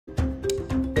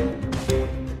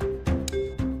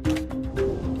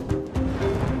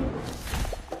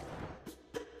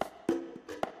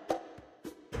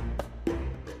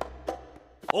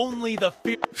Only the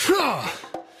fear.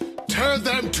 Tear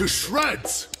them to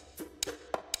shreds!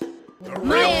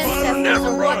 My ancestors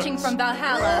are watching from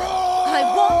Valhalla. I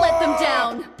won't let them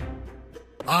down.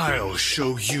 I'll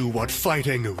show you what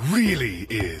fighting really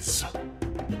is.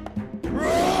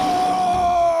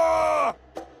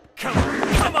 Come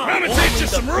on! I'm gonna teach you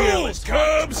some rules,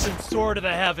 cubs! And soar to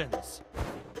the heavens.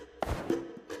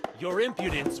 Your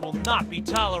impudence will not be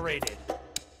tolerated.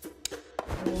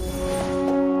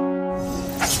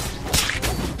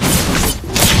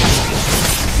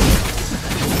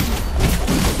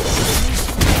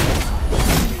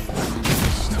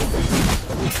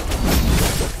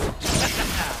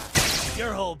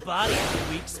 Your whole body is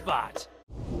a weak spot.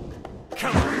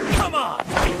 Come on!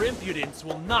 Your impudence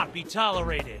will not be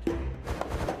tolerated.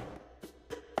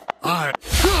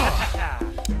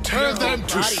 Tear them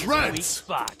to Weak shreds!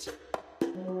 spot.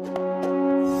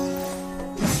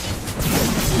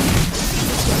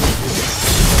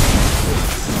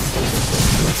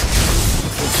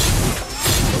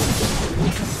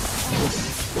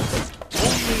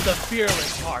 Only the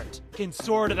fearless heart can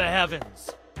soar to the heavens.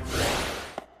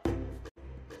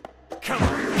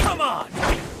 Come on!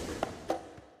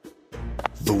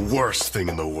 The worst thing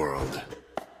in the world.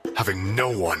 Having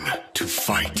no one to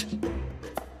fight.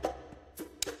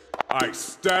 I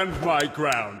stand my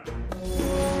ground.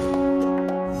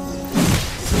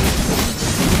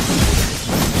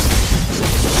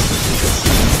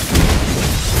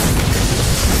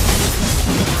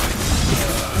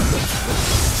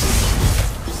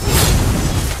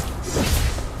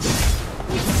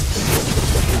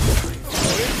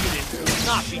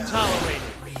 Not be tolerated.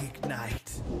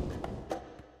 Reignite.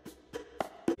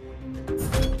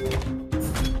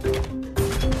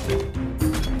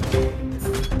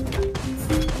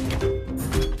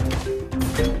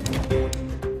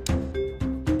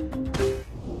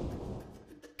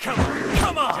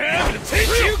 Come on! Time to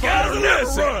teach you guys a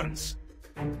lesson!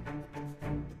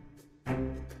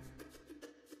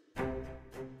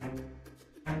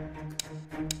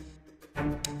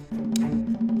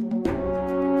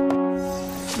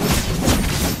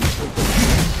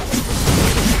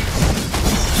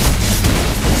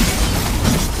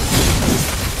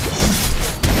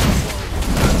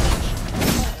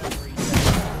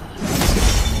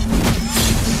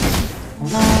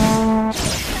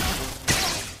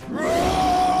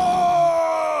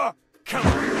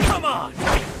 Come on!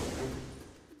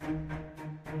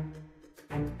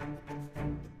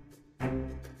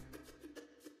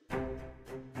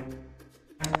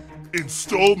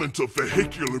 Installment of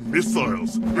vehicular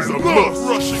missiles is a must.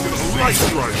 Rushing in a light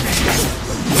strike.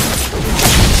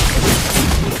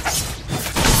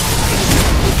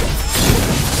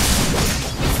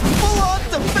 Full-on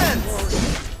defense!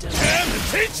 Time to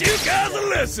teach you guys a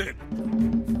lesson!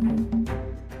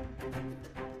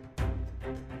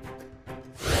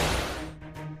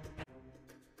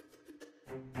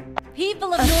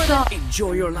 People of Northern...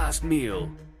 Enjoy your last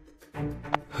meal.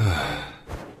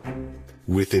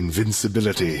 With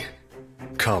invincibility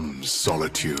comes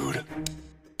solitude.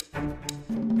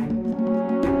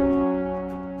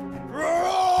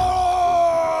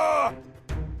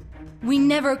 We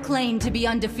never claimed to be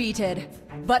undefeated,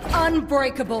 but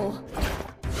unbreakable.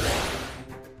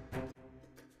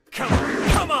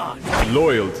 Come on!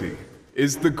 Loyalty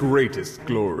is the greatest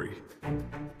glory.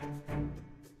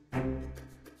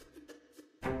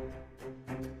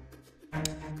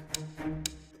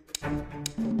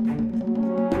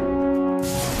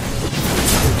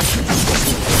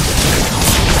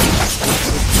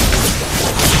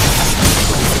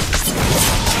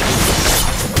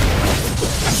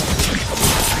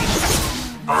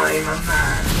 I'm a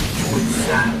man with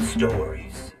sad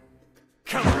stories.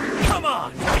 Come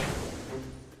on!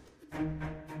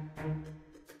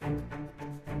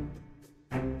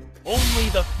 Only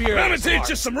the fearless I'm gonna teach heart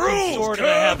you some can rules, soar to the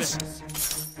cubs! heavens.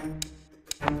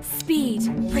 Speed,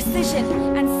 precision,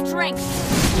 and strength.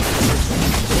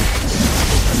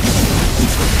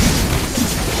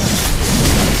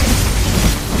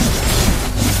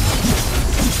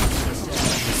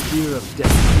 The spear of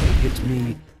destiny hit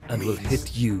me and will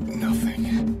hit you.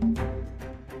 Nothing.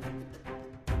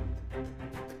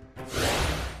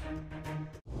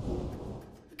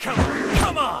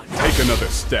 Come on! Take another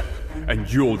step, and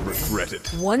you'll regret it.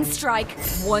 One strike,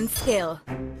 one skill.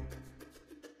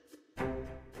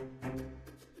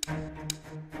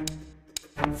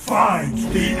 Find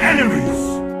the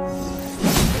enemies!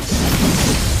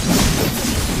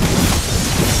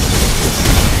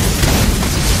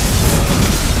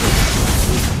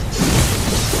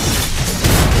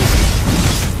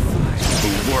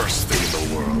 The worst thing in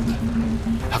the world.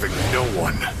 Having no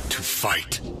one to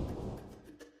fight.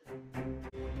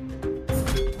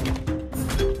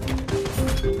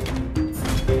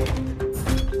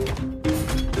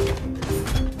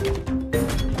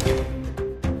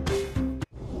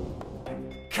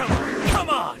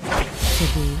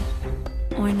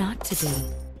 ready.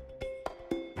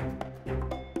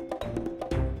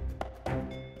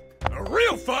 A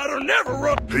real fighter never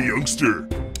run. Hey, youngster,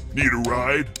 need a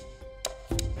ride?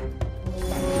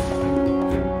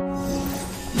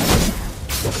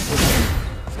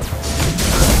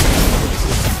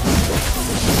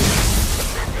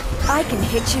 I can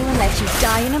hit you and let you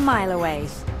die in a mile away.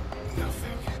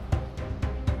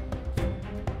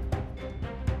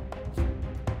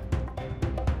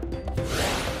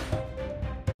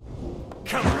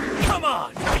 Come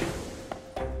on!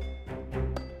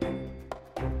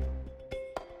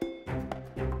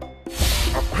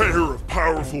 A pair of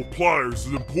powerful pliers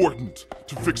is important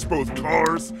to fix both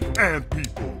cars and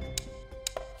people.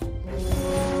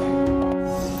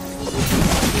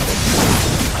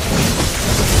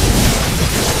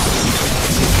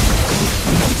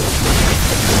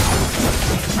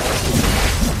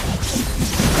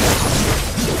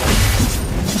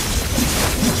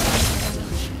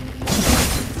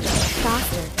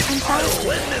 I'll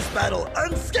win this battle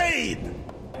unscathed!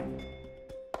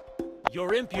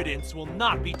 Your impudence will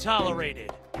not be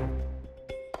tolerated.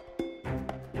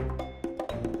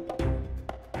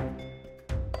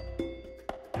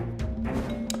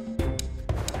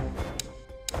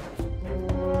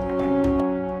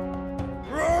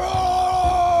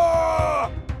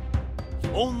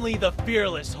 Only the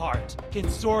fearless heart can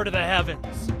soar to the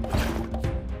heavens.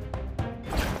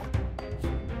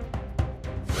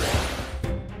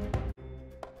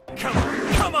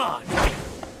 Come on!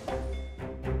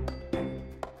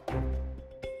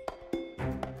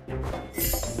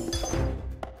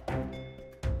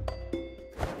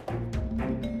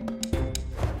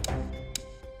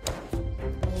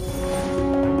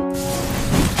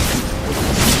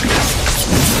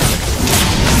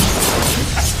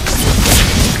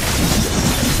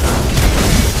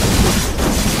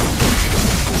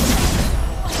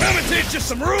 Let me teach you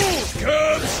some rules,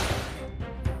 cubs!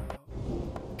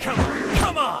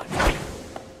 Come on!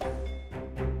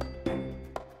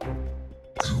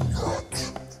 Do not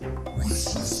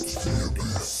resist the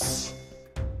abyss.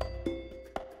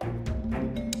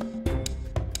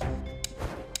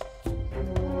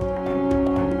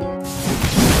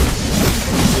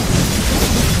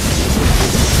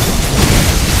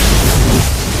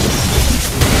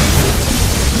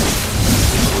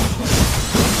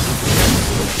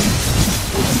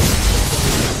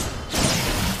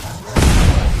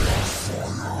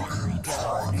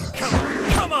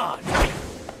 Come on!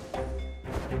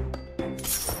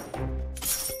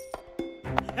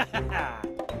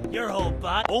 Your whole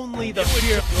bot. Only the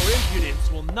fear of your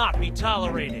impudence will not be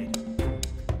tolerated.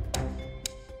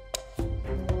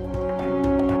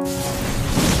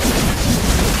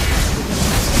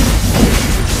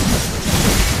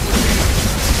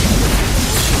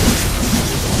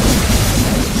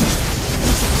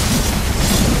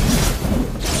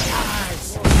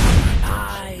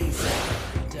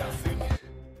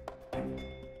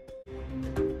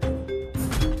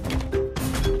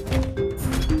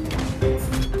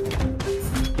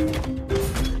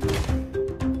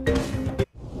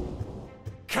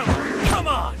 Come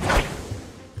on!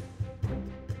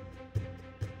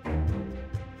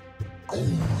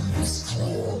 Only the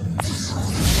strong deserve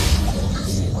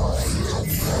my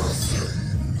blessing.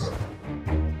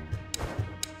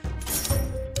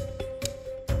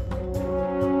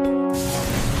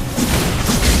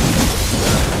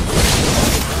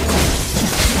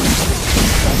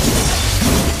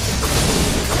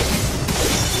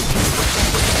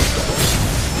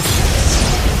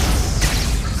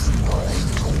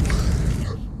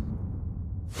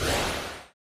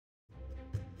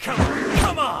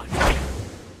 Come on!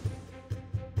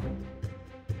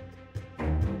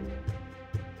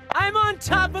 I'm on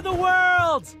top of the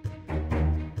world!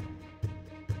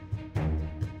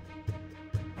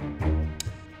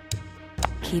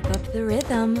 Keep up the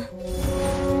rhythm.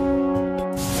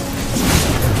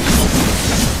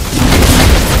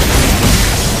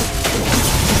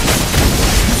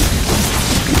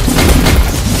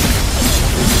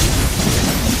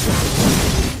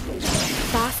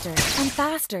 Faster and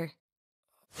faster.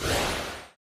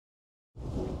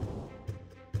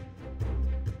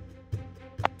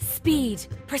 Speed,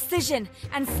 precision,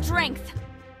 and strength.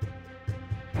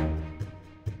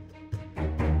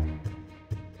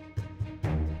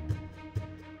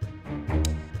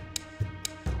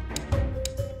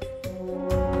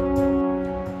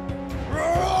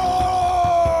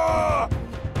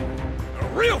 A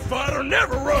real fighter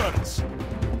never runs.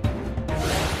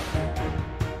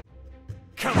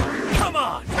 Come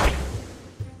on!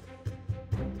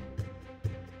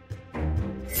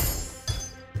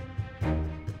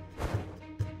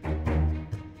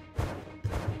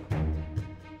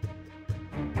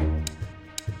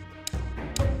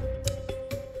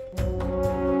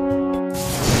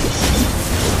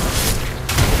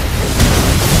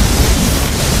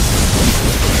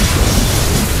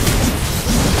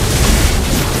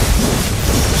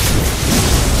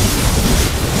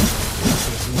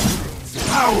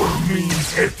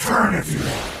 means eternity.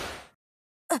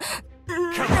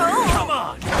 Come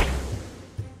on!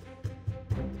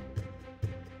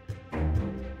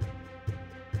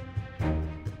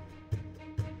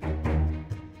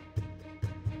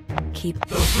 Keep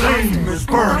The flame is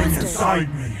burning faster.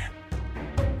 inside me.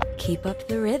 Keep up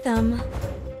the rhythm.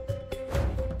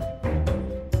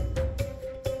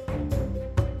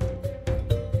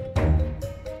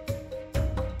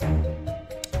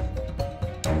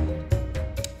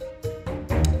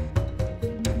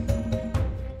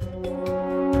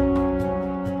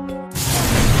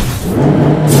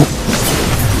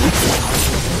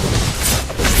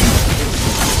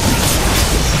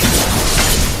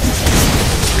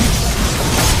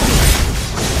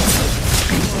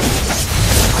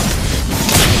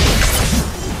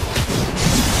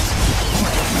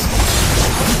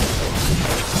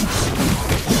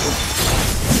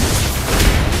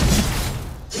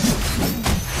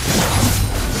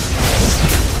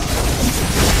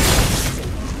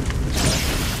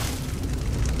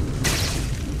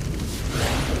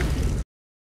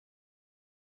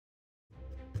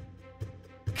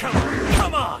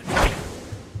 Come on!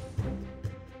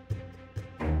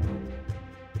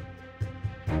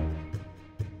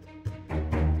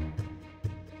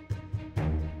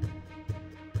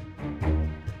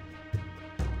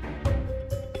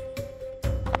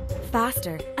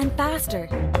 Faster and faster.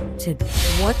 To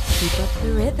what? Keep up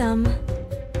the rhythm.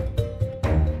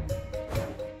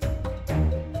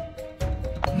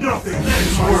 Nothing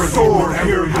is worth sword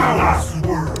hear your last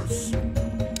words.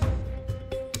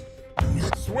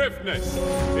 Swiftness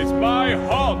is my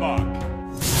hallmark.